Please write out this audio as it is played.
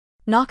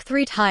Knock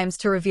 3 times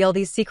to reveal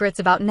these secrets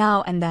about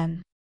Now and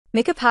Then.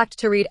 Make a pact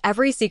to read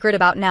every secret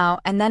about Now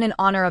and Then in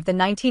honor of the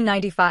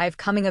 1995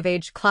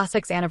 coming-of-age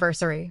classics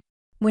anniversary.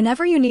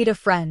 Whenever you need a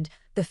friend,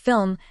 the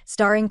film,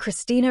 starring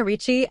Christina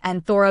Ricci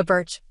and Thora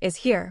Birch, is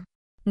here.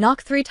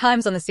 Knock 3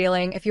 times on the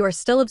ceiling if you are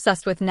still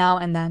obsessed with Now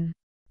and Then.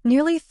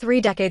 Nearly 3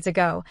 decades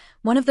ago,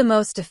 one of the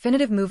most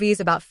definitive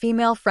movies about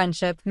female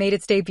friendship made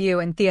its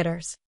debut in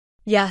theaters.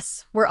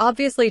 Yes, we're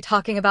obviously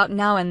talking about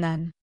Now and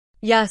Then.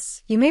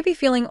 Yes, you may be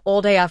feeling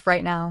old AF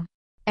right now.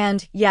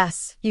 And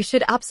yes, you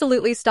should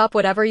absolutely stop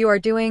whatever you are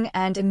doing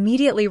and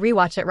immediately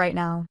rewatch it right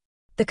now.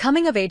 The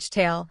coming-of-age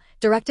tale,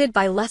 directed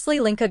by Leslie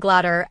Linka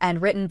Glatter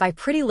and written by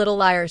Pretty Little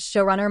Liars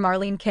showrunner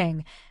Marlene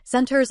King,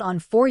 centers on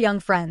 4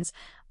 young friends,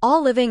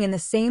 all living in the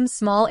same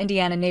small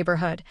Indiana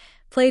neighborhood,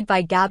 played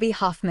by Gabby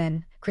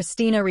Hoffman,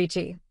 Christina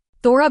Ricci,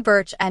 Thora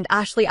Birch and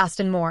Ashley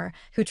Aston Moore,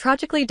 who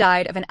tragically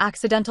died of an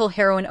accidental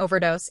heroin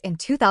overdose in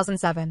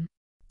 2007.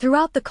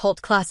 Throughout the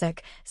cult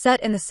classic, set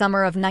in the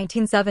summer of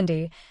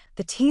 1970,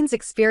 the teens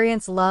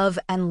experience love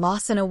and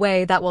loss in a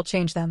way that will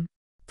change them.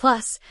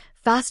 Plus,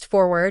 fast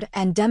forward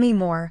and Demi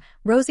Moore,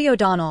 Rosie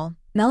O'Donnell,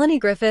 Melanie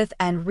Griffith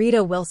and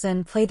Rita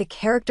Wilson play the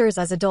characters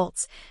as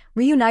adults,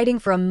 reuniting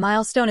for a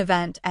milestone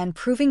event and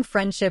proving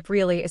friendship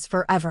really is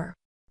forever.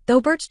 Though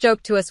Birch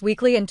joked to us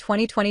weekly in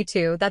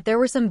 2022 that there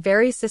were some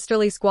very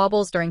sisterly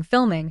squabbles during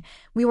filming,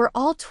 we were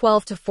all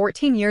 12 to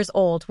 14 years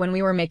old when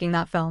we were making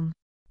that film.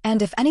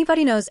 And if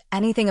anybody knows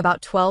anything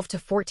about 12 to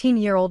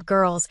 14-year-old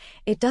girls,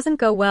 it doesn't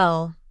go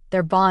well.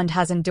 Their bond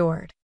has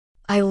endured.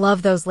 I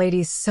love those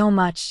ladies so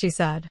much, she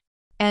said.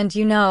 And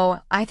you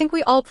know, I think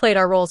we all played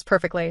our roles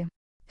perfectly.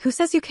 Who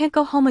says you can't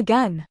go home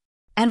again?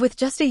 And with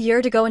just a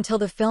year to go until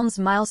the film's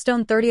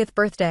milestone 30th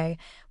birthday,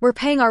 we're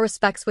paying our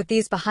respects with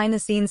these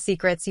behind-the-scenes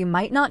secrets you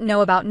might not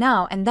know about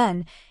Now and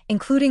Then,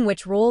 including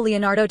which role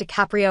Leonardo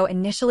DiCaprio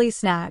initially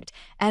snagged,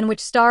 and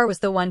which star was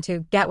the one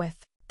to get with.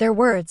 Their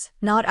words,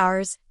 not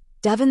ours.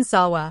 Devon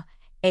Sawa,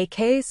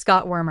 aka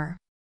Scott Wormer.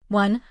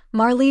 1.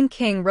 Marlene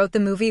King wrote the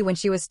movie when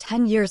she was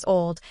 10 years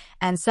old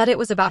and said it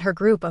was about her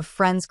group of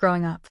friends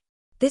growing up.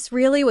 This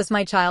really was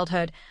my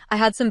childhood. I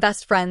had some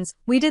best friends.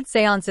 We did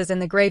seances in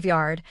the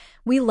graveyard.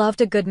 We loved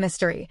a good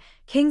mystery,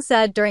 King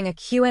said during a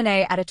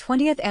Q&A at a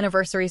 20th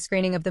anniversary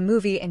screening of the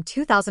movie in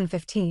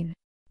 2015.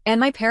 And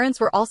my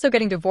parents were also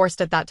getting divorced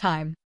at that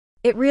time.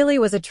 It really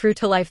was a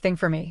true-to-life thing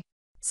for me.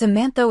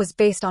 Samantha was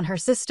based on her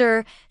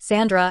sister,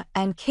 Sandra,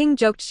 and King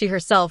joked she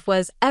herself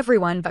was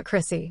everyone but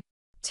Chrissy.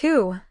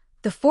 2.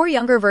 The 4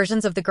 younger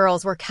versions of the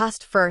girls were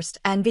cast first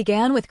and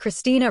began with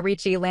Christina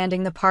Ricci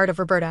landing the part of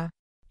Roberta.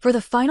 For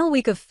the final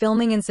week of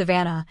filming in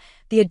Savannah,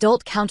 the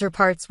adult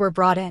counterparts were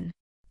brought in.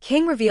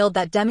 King revealed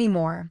that Demi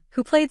Moore,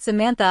 who played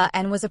Samantha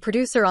and was a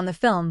producer on the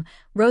film,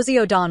 Rosie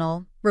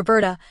O'Donnell,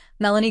 Roberta,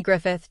 Melanie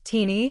Griffith,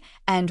 Teenie,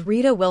 and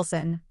Rita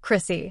Wilson,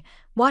 Chrissy,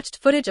 watched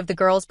footage of the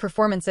girls'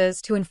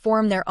 performances to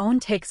inform their own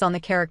takes on the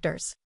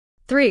characters.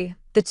 3.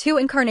 The 2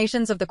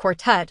 incarnations of the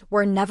quartet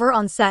were never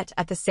on set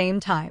at the same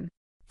time.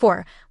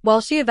 4.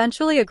 While she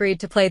eventually agreed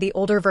to play the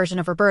older version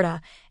of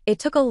Roberta, it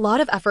took a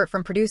lot of effort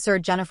from producer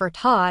Jennifer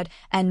Todd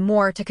and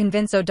Moore to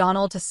convince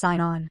O'Donnell to sign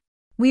on.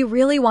 We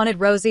really wanted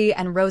Rosie,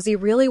 and Rosie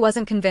really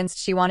wasn't convinced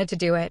she wanted to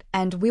do it,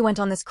 and we went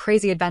on this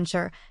crazy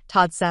adventure,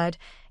 Todd said,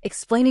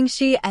 explaining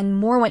she and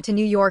Moore went to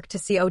New York to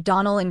see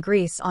O'Donnell in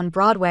Grease on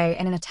Broadway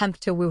in an attempt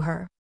to woo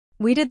her.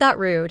 We did that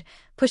rude,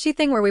 pushy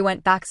thing where we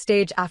went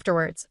backstage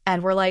afterwards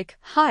and were like,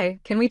 "Hi,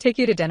 can we take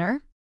you to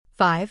dinner?"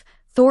 5.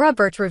 Thora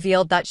Birch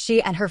revealed that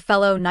she and her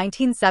fellow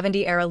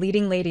 1970-era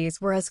leading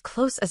ladies were as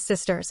close as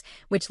sisters,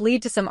 which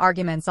led to some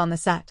arguments on the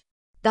set.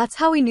 "That's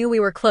how we knew we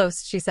were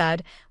close," she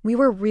said. "We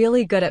were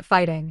really good at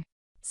fighting."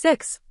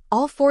 6.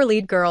 All 4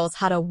 lead girls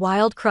had a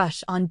wild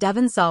crush on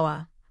Devon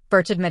Sawa,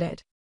 Birch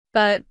admitted.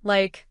 But,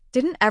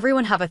 didn't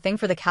everyone have a thing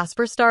for the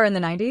Casper star in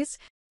the 90s?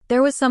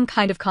 There was some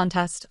kind of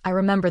contest, I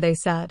remember they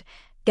said.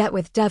 "Get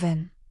with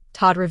Devon,"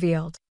 Todd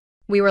revealed.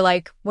 We were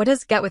like, what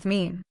does get with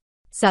mean?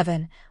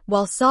 7.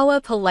 While Sawa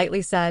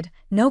politely said,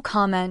 no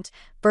comment,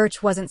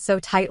 Birch wasn't so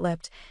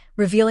tight-lipped,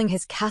 revealing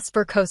his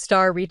Casper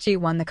co-star Ricci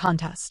won the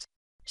contest.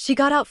 "She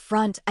got out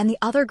front and the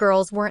other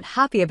girls weren't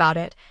happy about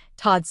it,"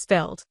 Todd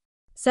spilled.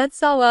 Said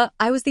Sawa,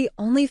 "I was the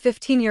only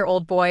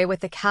 15-year-old boy with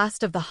the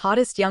cast of the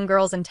hottest young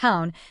girls in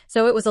town,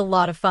 so it was a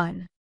lot of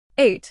fun."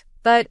 8.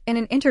 But in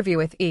an interview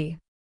with E!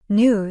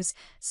 News,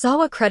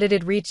 Sawa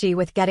credited Ricci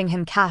with getting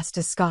him cast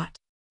as Scott.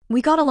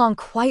 "We got along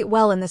quite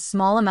well in the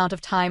small amount of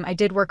time I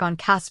did work on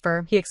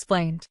Casper," he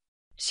explained.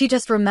 "She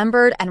just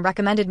remembered and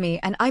recommended me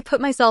and I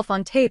put myself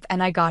on tape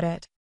and I got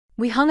it.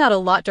 We hung out a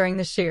lot during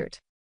the shoot."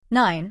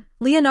 9.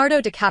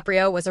 Leonardo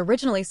DiCaprio was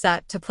originally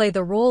set to play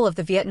the role of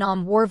the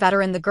Vietnam War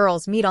veteran the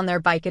girls meet on their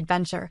bike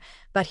adventure,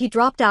 but he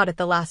dropped out at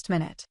the last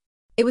minute.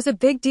 "It was a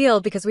big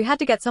deal because we had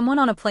to get someone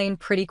on a plane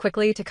pretty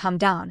quickly to come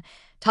down,"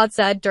 Todd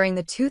said during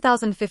the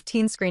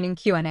 2015 screening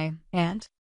Q&A, and